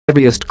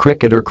heaviest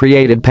cricketer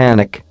created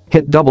panic,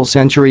 hit double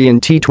century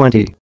in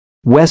T20.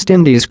 West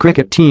Indies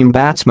cricket team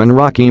batsman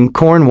Rahkeem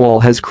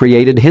Cornwall has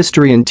created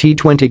history in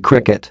T20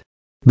 cricket.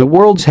 The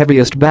world's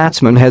heaviest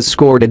batsman has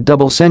scored a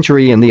double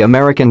century in the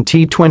American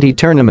T20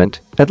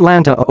 tournament,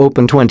 Atlanta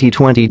Open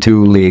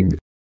 2022 League.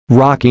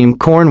 Rahkeem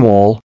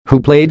Cornwall,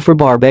 who played for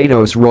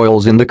Barbados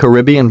Royals in the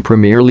Caribbean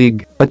Premier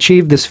League,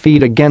 achieved this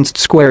feat against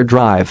square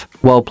drive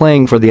while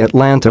playing for the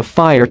Atlanta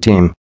Fire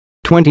team.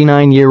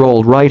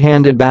 29-year-old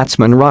right-handed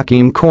batsman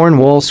Rahkeem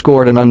Cornwall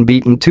scored an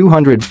unbeaten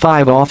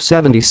 205 off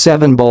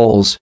 77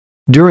 balls.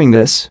 During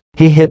this,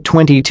 he hit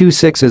 22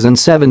 sixes and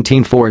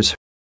 17 fours.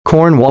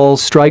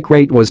 Cornwall's strike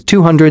rate was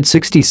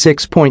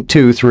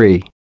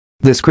 266.23.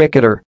 This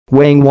cricketer,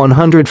 weighing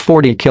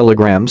 140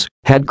 kilograms,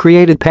 had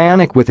created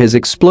panic with his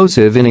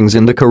explosive innings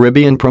in the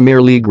Caribbean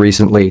Premier League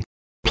recently.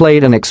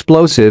 Played an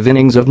explosive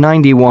innings of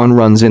 91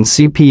 runs in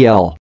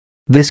CPL.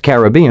 This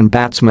Caribbean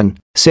batsman,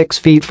 6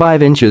 feet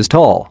 5 inches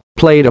tall,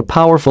 played a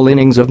powerful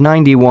innings of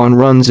 91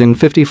 runs in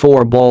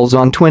 54 balls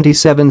on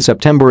 27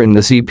 September in the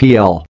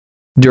CPL.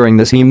 During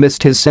this he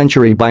missed his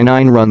century by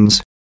 9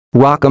 runs.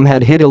 Rahkeem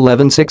had hit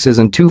 11 sixes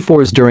and 2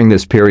 fours during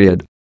this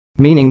period,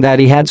 meaning that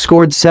he had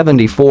scored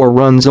 74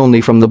 runs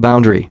only from the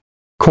boundary.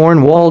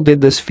 Cornwall did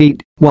this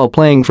feat while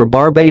playing for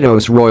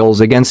Barbados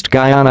Royals against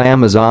Guyana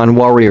Amazon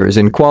Warriors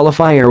in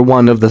Qualifier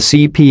 1 of the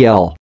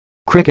CPL.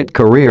 Cricket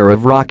career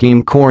of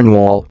Rahkeem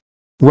Cornwall.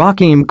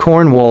 Rahkeem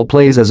Cornwall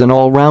plays as an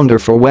all-rounder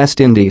for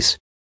West Indies.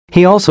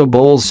 He also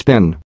bowls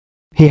spin.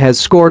 He has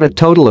scored a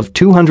total of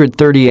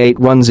 238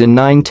 runs in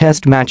 9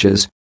 test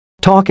matches.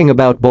 Talking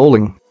about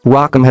bowling,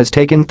 Rahkeem has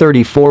taken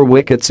 34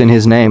 wickets in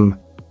his name.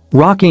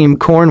 Rahkeem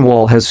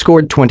Cornwall has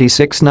scored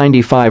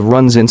 2695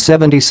 runs in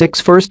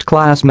 76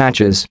 first-class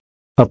matches.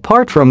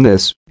 Apart from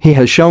this, he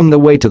has shown the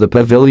way to the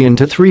pavilion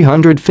to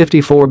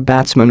 354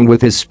 batsmen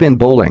with his spin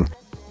bowling.